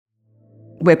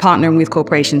We're partnering with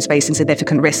corporations facing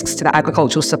significant risks to the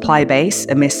agricultural supply base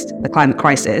amidst the climate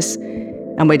crisis,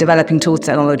 and we're developing tools and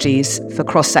technologies for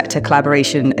cross-sector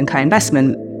collaboration and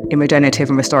co-investment in regenerative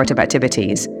and restorative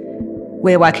activities.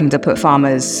 We're working to put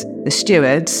farmers, the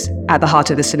stewards, at the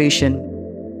heart of the solution.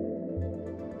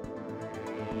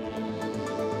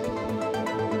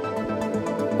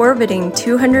 Orbiting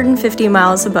 250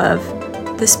 miles above,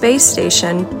 the space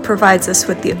station provides us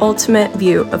with the ultimate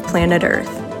view of planet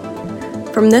Earth.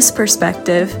 From this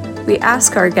perspective, we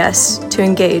ask our guests to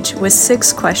engage with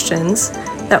 6 questions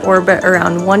that orbit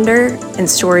around wonder and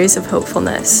stories of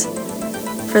hopefulness.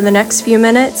 For the next few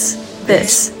minutes,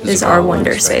 this is our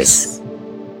Wonder Space.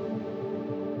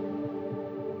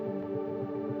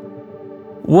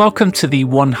 Welcome to the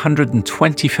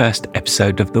 121st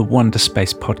episode of the Wonder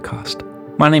Space podcast.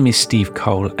 My name is Steve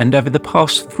Cole, and over the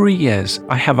past 3 years,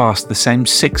 I have asked the same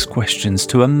 6 questions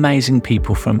to amazing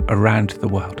people from around the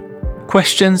world.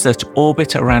 Questions that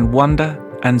orbit around wonder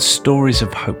and stories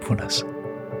of hopefulness.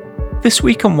 This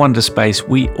week on Wonder Space,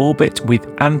 we orbit with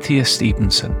Anthea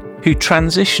Stephenson, who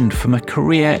transitioned from a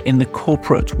career in the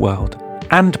corporate world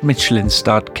and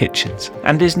Michelin-starred kitchens,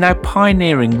 and is now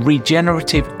pioneering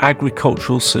regenerative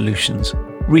agricultural solutions,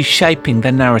 reshaping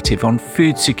the narrative on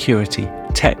food security,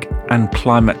 tech, and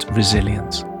climate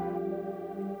resilience.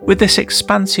 With this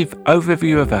expansive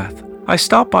overview of Earth, I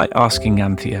start by asking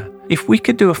Anthea if we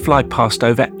could do a fly past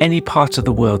over any part of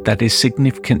the world that is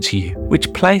significant to you.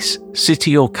 Which place,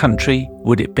 city, or country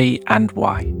would it be, and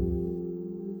why?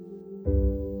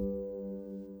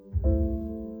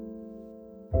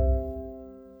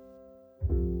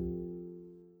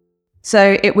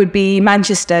 So it would be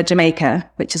Manchester, Jamaica,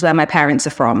 which is where my parents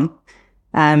are from.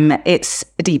 It's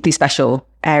a deeply special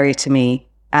area to me.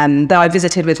 Though I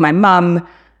visited with my mum,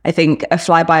 I think a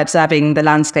flyby observing the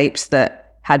landscapes that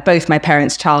had both my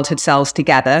parents' childhood selves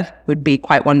together would be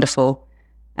quite wonderful.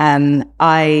 At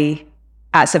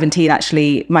 17,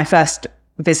 actually, my first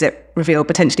visit revealed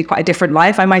potentially quite a different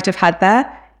life I might have had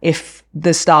there if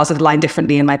the stars had aligned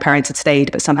differently and my parents had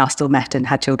stayed but somehow still met and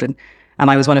had children,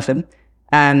 and I was one of them.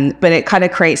 But it kind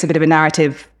of creates a bit of a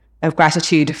narrative of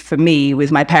gratitude for me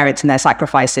with my parents and their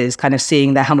sacrifices, kind of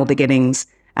seeing their humble beginnings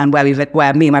and where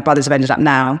me and my brothers have ended up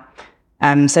now.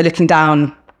 So looking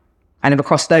down kind of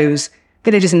across those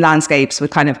villages and landscapes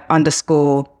would kind of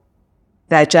underscore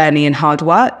their journey and hard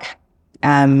work,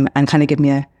 and kind of give me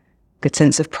a good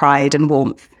sense of pride and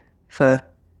warmth for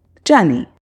the journey.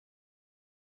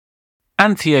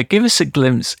 Anthea, give us a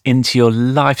glimpse into your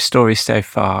life story so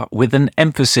far, with an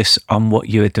emphasis on what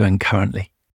you are doing currently.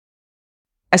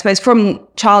 I suppose from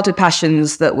childhood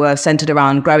passions that were centered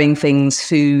around growing things,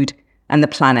 food, and the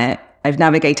planet, I've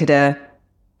navigated a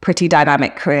pretty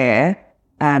dynamic career,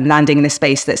 landing in a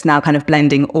space that's now kind of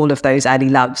blending all of those early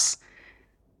loves.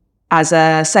 As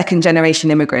a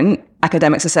second-generation immigrant,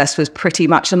 academic success was pretty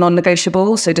much a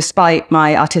non-negotiable. So despite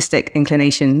my artistic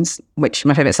inclinations, which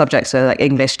my favourite subjects are like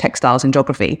English, textiles, and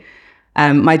geography,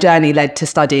 my journey led to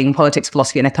studying politics,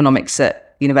 philosophy, and economics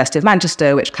at University of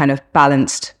Manchester, which kind of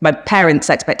balanced my parents'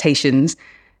 expectations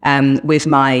with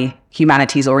my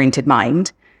humanities-oriented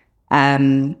mind.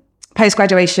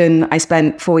 Post-graduation, I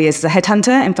spent 4 years as a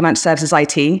headhunter in financial services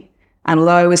IT. And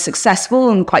although I was successful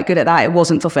and quite good at that, it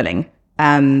wasn't fulfilling.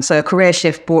 So a career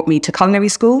shift brought me to culinary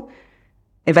school,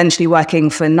 eventually working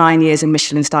for 9 years in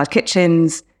Michelin-starred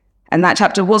kitchens. And that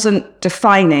chapter wasn't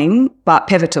defining, but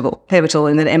pivotal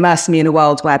in that it immersed me in a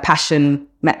world where passion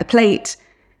met the plate.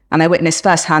 And I witnessed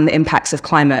firsthand the impacts of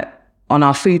climate on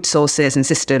our food sources and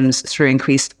systems through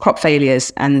increased crop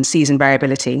failures and season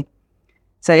variability.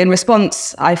 So in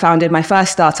response, I founded my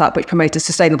first startup, which promoted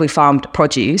sustainably farmed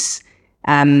produce,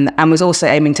 and was also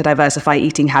aiming to diversify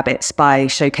eating habits by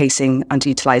showcasing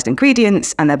underutilized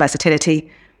ingredients and their versatility.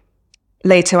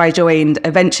 Later, I joined a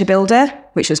venture builder,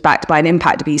 which was backed by an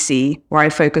impact VC, where I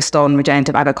focused on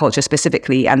regenerative agriculture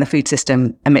specifically and the food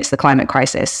system amidst the climate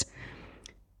crisis.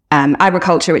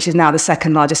 Agriculture, which is now the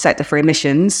second largest sector for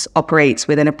emissions, operates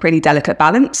within a pretty delicate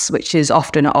balance, which is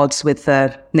often at odds with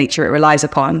the nature it relies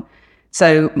upon.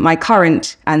 So my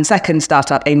current and second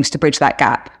startup aims to bridge that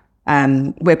gap.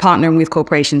 We're partnering with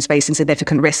corporations facing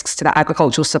significant risks to the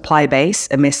agricultural supply base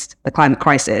amidst the climate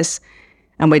crisis,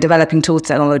 and we're developing tools and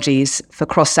technologies for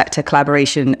cross-sector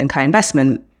collaboration and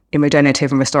co-investment in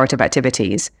regenerative and restorative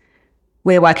activities.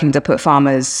 We're working to put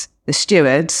farmers, the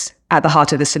stewards, at the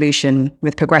heart of the solution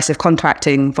with progressive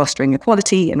contracting, fostering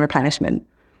equality and replenishment.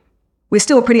 We're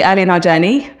still pretty early in our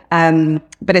journey,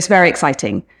 but it's very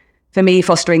exciting. For me,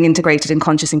 fostering integrated and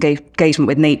conscious engagement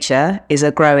with nature is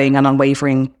a growing and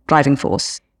unwavering driving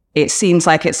force. It seems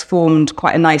like it's formed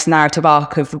quite a nice narrative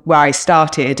arc of where I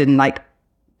started and like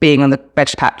being on the veg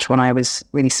patch when I was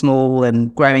really small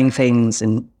and growing things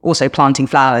and also planting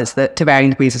flowers that to varying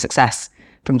degrees of success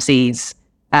from seeds,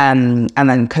 and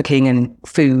then cooking and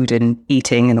food and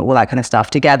eating and all that kind of stuff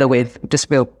together with just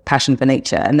real passion for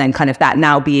nature. And then kind of that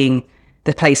now being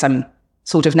the place I'm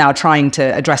sort of now trying to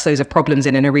address those problems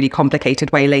in a really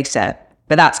complicated way later.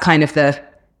 But that's kind of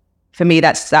for me,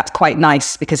 that's quite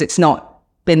nice because it's not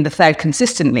been the thread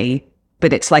consistently,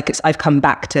 but it's like I've come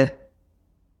back to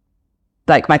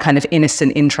like my kind of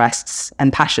innocent interests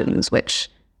and passions, which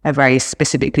are very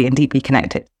specifically and deeply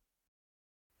connected.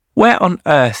 Where on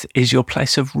earth is your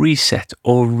place of reset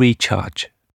or recharge?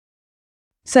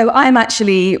 So I'm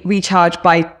actually recharged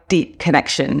by deep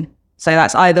connection. So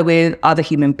that's either with other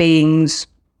human beings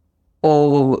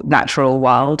or natural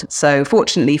world. So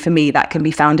fortunately for me, that can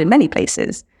be found in many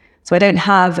places. So I don't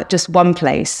have just one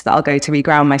place that I'll go to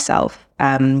reground myself.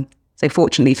 So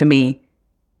fortunately for me,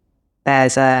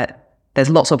 there's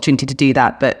lots of opportunity to do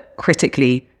that, but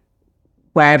critically,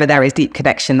 wherever there is deep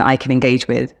connection that I can engage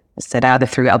with, as I said, either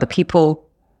through other people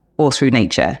or through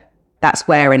nature, that's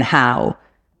where and how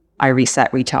I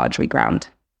reset, recharge, reground.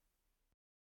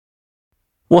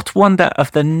 What wonder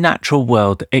of the natural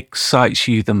world excites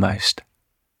you the most?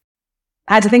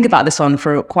 I had to think about this one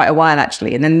for quite a while,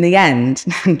 actually. And then in the end,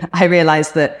 I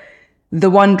realized that the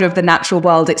wonder of the natural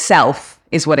world itself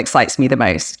is what excites me the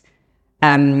most.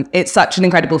 It's such an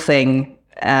incredible thing.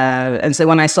 And so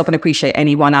when I stop and appreciate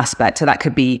any one aspect, so that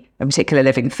could be a particular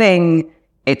living thing,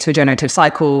 its regenerative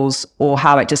cycles, or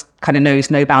how it just kind of knows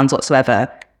no bounds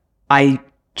whatsoever, I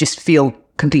just feel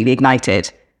completely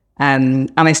ignited.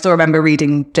 And I still remember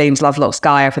reading James Lovelock's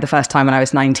Gaia for the first time when I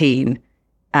was 19.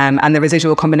 And the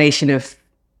residual combination of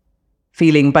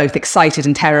feeling both excited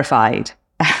and terrified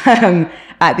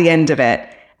at the end of it.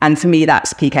 And for me,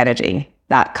 that's peak energy,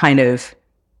 that kind of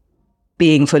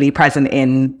being fully present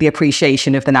in the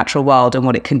appreciation of the natural world and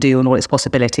what it can do and all its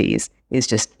possibilities is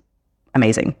just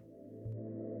amazing.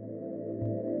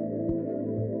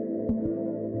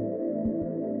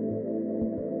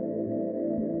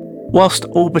 Whilst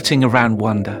orbiting around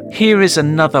wonder, here is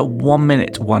another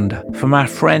 1-minute wonder from our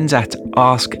friends at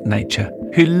Ask Nature,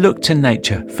 who look to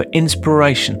nature for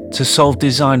inspiration to solve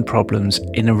design problems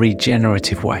in a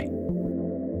regenerative way.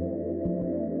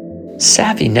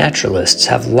 Savvy naturalists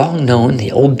have long known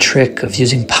the old trick of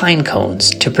using pine cones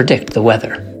to predict the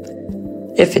weather.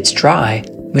 If it's dry,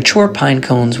 mature pine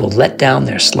cones will let down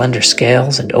their slender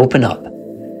scales and open up.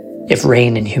 If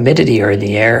rain and humidity are in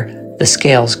the air, the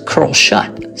scales curl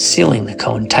shut, sealing the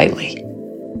cone tightly.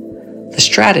 The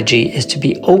strategy is to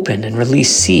be open and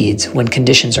release seeds when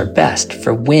conditions are best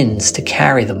for winds to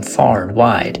carry them far and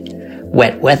wide.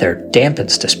 Wet weather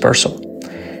dampens dispersal.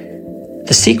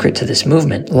 The secret to this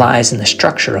movement lies in the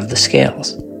structure of the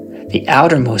scales. The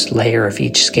outermost layer of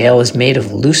each scale is made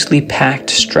of loosely packed,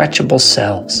 stretchable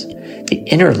cells. The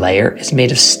inner layer is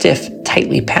made of stiff,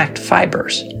 tightly packed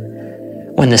fibers.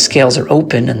 When the scales are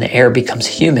open and the air becomes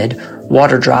humid,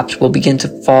 water drops will begin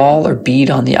to fall or bead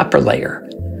on the upper layer.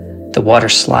 The water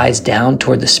slides down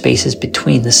toward the spaces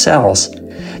between the cells.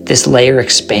 This layer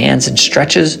expands and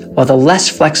stretches while the less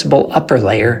flexible upper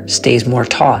layer stays more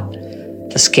taut.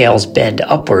 The scales bend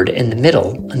upward in the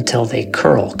middle until they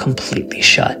curl completely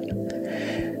shut.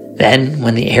 Then,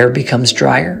 when the air becomes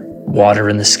drier, water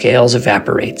in the scales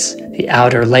evaporates. The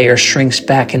outer layer shrinks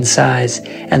back in size,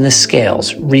 and the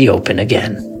scales reopen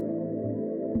again.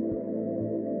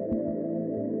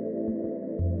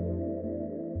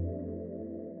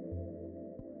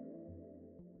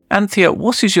 Anthea,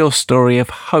 what is your story of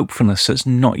hopefulness that's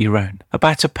not your own,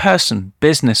 about a person,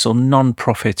 business or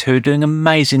non-profit who are doing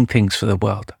amazing things for the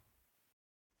world?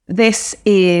 This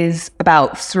is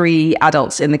about 3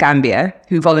 adults in the Gambia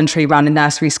who voluntarily run a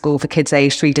nursery school for kids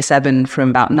aged 3 to 7 from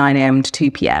about 9 a.m. to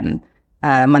 2 p.m,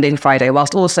 Monday to Friday,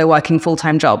 whilst also working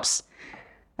full-time jobs.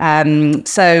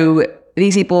 So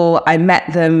these people, I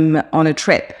met them on a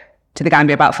trip to the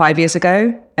Gambia about 5 years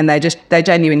ago, and they're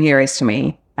genuine heroes to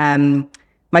me.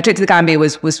 My trip to the Gambia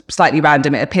was slightly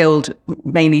random. It appealed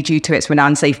mainly due to its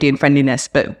renowned safety and friendliness,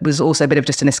 but was also a bit of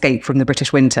just an escape from the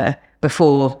British winter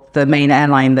before the main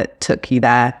airline that took you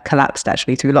there collapsed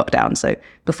actually through lockdown. So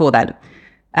before then.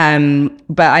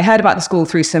 But I heard about the school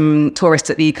through some tourists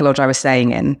at the eco lodge I was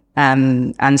staying in.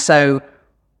 And so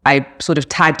I sort of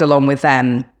tagged along with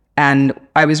them. And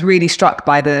I was really struck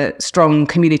by the strong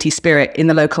community spirit in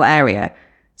the local area.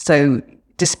 So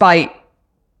despite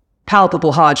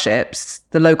palpable hardships,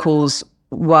 the locals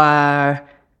were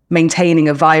maintaining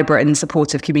a vibrant and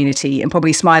supportive community and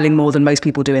probably smiling more than most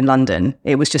people do in London.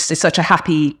 It's such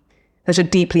a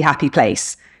deeply happy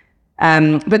place.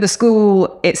 But the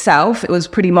school itself, it was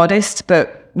pretty modest,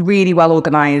 but really well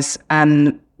organised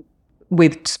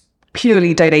with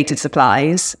purely donated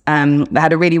supplies. They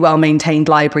had a really well-maintained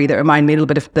library that reminded me a little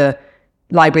bit of the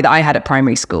library that I had at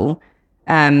primary school.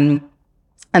 And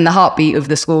the heartbeat of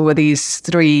the school were these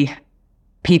three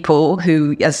people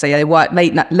who, as I say, they worked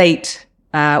late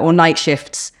or night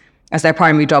shifts as their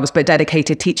primary jobs, but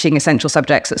dedicated teaching essential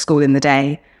subjects at school in the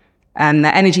day. And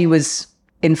their energy was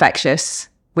infectious,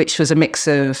 which was a mix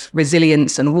of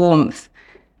resilience and warmth,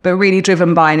 but really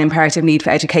driven by an imperative need for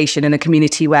education in a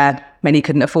community where many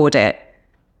couldn't afford it.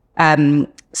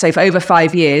 So for over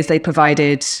 5 years, they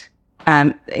provided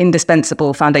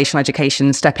indispensable foundational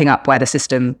education, stepping up where the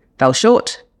system fell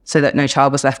short so that no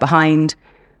child was left behind.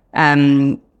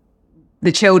 The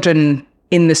children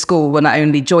in the school were not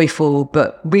only joyful,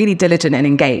 but really diligent and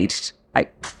engaged,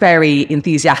 like very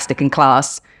enthusiastic in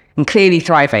class and clearly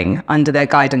thriving under their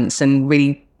guidance and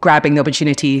really grabbing the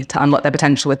opportunity to unlock their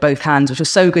potential with both hands, which was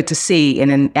so good to see in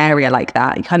an area like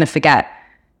that. You kind of forget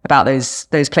about those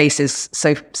places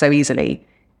so easily.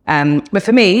 But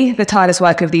for me, the tireless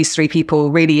work of these three people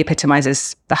really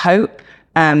epitomizes the hope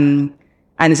and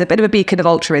is a bit of a beacon of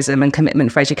altruism and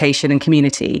commitment for education and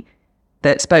community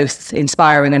that's both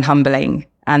inspiring and humbling.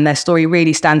 And their story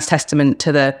really stands testament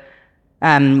to the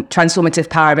transformative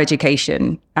power of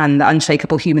education and the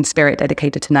unshakable human spirit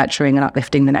dedicated to nurturing and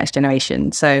uplifting the next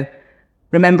generation. So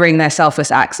remembering their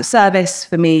selfless acts of service,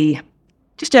 for me,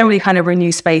 just generally kind of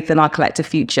renews faith in our collective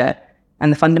future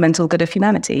and the fundamental good of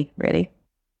humanity, really.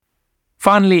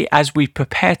 Finally, as we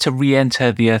prepare to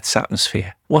re-enter the Earth's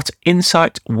atmosphere, what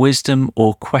insight, wisdom,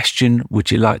 or question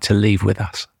would you like to leave with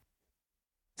us?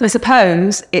 So I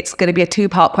suppose it's going to be a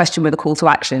two-part question with a call to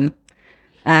action.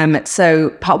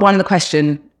 So part one of the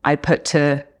question I put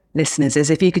to listeners is,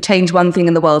 if you could change one thing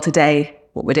in the world today,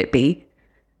 what would it be?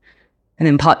 And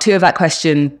then part two of that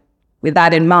question, with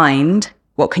that in mind,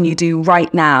 what can you do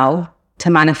right now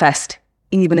to manifest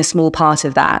even a small part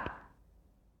of that?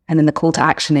 And then the call to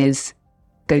action is,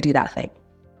 go do that thing.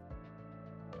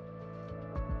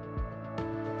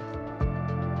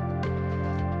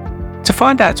 To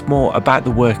find out more about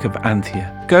the work of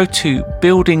Anthea, go to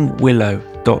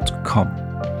buildingwillow.com.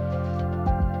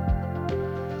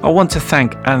 I want to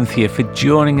thank Anthea for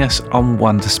joining us on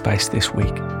Wonder Space this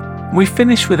week. We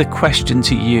finish with a question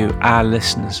to you, our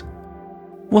listeners.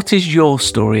 What is your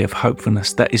story of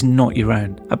hopefulness that is not your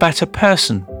own, about a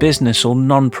person, business or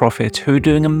non-profit who are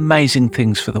doing amazing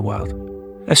things for the world?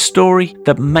 A story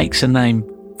that makes a name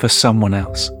for someone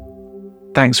else.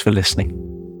 Thanks for listening.